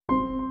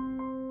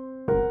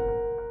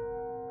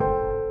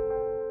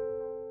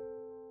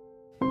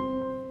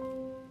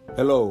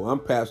Hello, I'm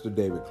Pastor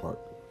David Clark.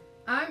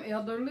 I'm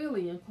Elder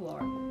Lillian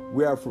Clark.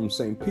 We are from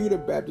St. Peter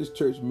Baptist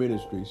Church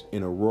Ministries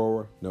in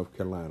Aurora, North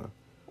Carolina.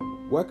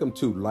 Welcome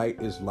to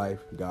Light is Life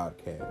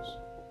Godcast.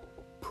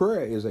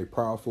 Prayer is a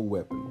powerful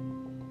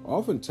weapon.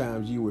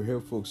 Oftentimes you will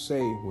hear folks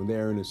say when they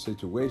are in a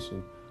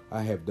situation,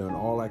 I have done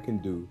all I can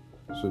do,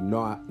 so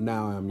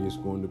now I'm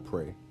just going to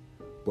pray.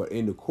 But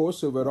in the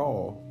course of it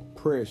all,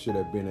 prayer should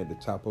have been at the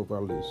top of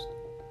our list.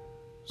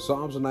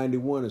 Psalms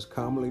 91 is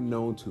commonly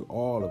known to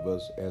all of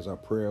us as our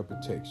prayer of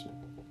protection.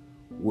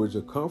 Words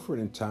of comfort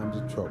in times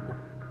of trouble.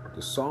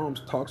 The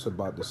Psalms talks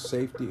about the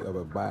safety of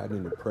abiding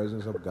in the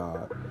presence of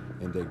God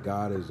and that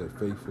God is a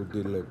faithful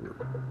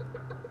deliverer.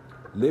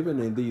 Living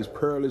in these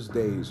perilous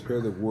days,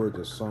 hear the words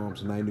of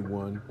Psalms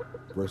 91,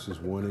 verses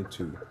 1 and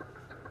 2.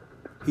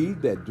 He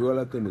that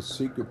dwelleth in the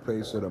secret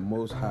place of the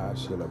Most High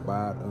shall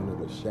abide under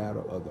the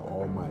shadow of the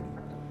Almighty.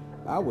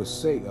 I will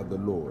say of the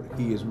Lord,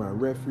 He is my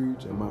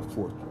refuge and my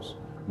fortress.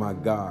 My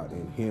God,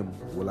 in Him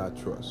will I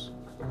trust.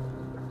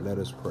 Let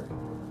us pray.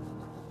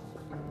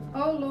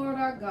 O Lord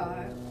our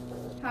God,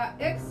 how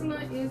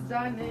excellent is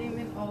thy name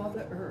in all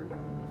the earth,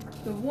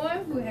 the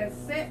one who has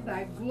set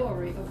thy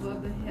glory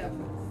above the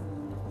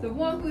heavens, the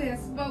one who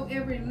has spoke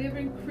every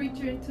living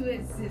creature into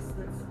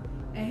existence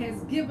and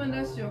has given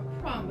us your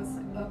promise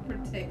of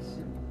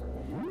protection.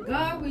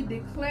 God, we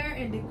declare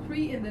and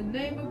decree in the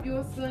name of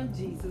your Son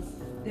Jesus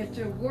that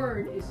your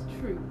word is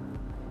true.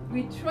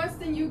 We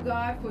trust in you,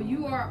 God, for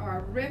you are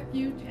our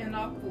refuge and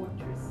our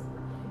fortress.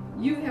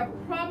 You have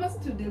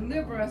promised to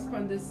deliver us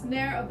from the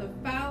snare of the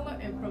fowler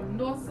and from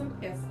noisome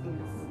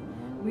pestilence.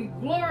 We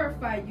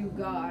glorify you,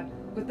 God,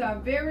 with our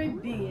very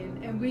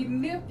being, and we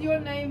lift your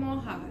name on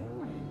high.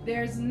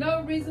 There is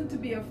no reason to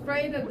be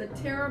afraid of the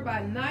terror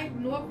by night,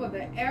 nor for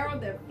the arrow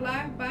that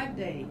flieth by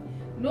day,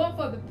 nor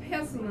for the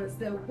pestilence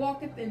that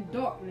walketh in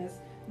darkness,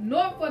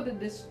 nor for the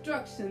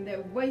destruction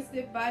that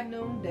wasteth by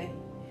noonday.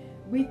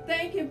 We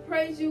thank and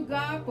praise you,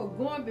 God, for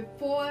going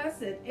before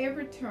us at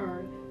every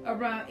turn,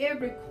 around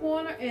every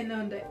corner, and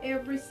under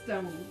every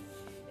stone.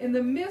 In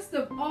the midst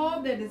of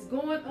all that is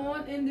going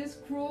on in this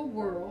cruel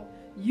world,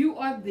 you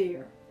are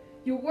there.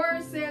 Your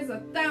word says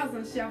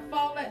 1,000 shall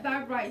fall at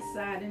thy right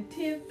side, and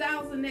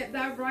 10,000 at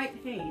thy right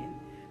hand,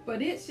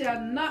 but it shall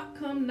not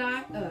come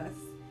nigh us.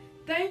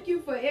 Thank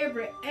you for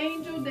every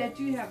angel that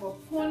you have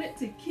appointed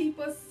to keep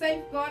us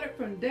safeguarded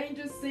from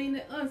danger seen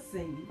and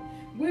unseen.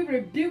 We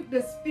rebuke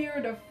the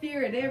spirit of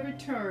fear at every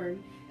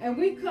turn, and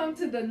we come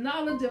to the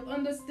knowledge of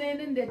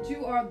understanding that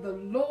you are the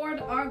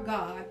Lord our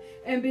God,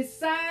 and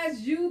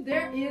besides you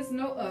there is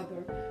no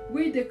other.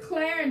 We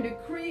declare and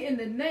decree in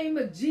the name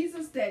of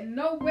Jesus that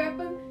no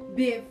weapon,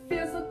 be it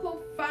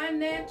physical,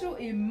 financial,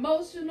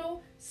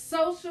 emotional,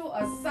 social,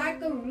 or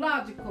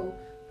psychological,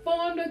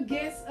 formed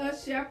against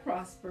us shall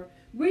prosper.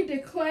 We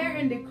declare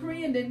and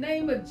decree in the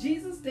name of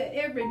Jesus that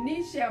every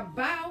knee shall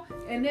bow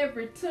and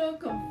every tongue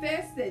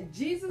confess that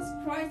Jesus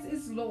Christ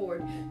is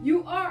Lord.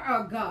 You are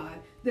our God,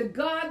 the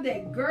God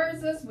that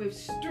girds us with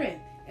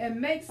strength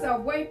and makes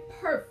our way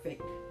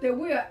perfect, that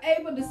we are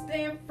able to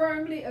stand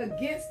firmly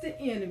against the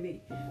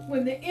enemy.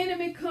 When the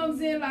enemy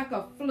comes in like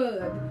a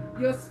flood,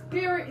 your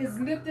spirit is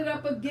lifted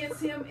up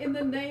against him in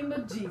the name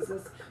of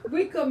Jesus.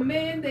 We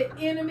command the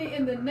enemy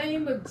in the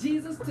name of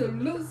Jesus to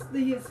loose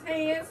his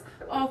hands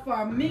off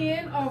our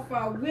men, off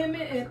our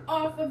women, and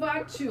off of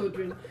our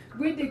children.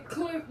 We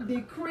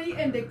decree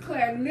and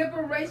declare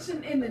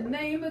liberation in the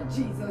name of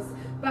Jesus.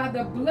 By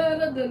the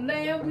blood of the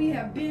Lamb we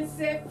have been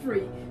set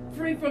free,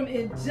 free from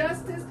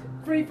injustice,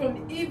 free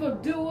from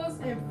evildoers,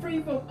 and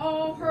free from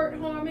all hurt,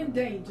 harm, and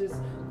dangers.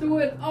 Through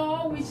it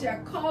all we shall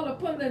call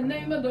upon the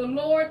name of the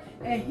Lord,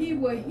 and he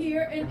will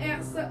hear and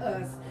answer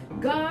us.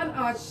 God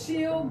our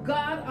shield,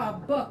 God our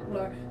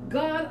buckler,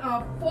 God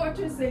our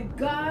fortress, and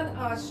God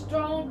our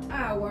strong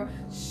tower.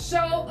 Show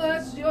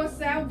us your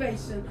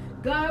salvation.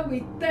 God,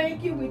 we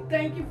thank you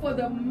for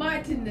the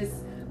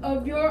mightiness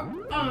of your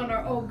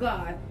honor, O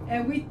God.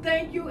 And we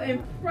thank you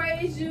and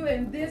praise you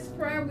in this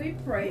prayer we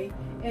pray.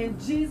 In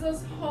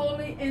Jesus'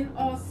 holy and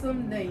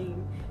awesome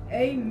name.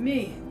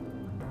 Amen.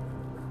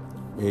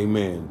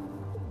 Amen.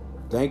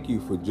 Thank you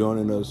for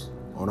joining us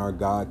on our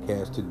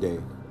Godcast today.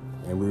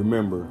 And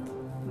remember,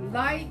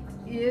 light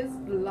is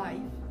life.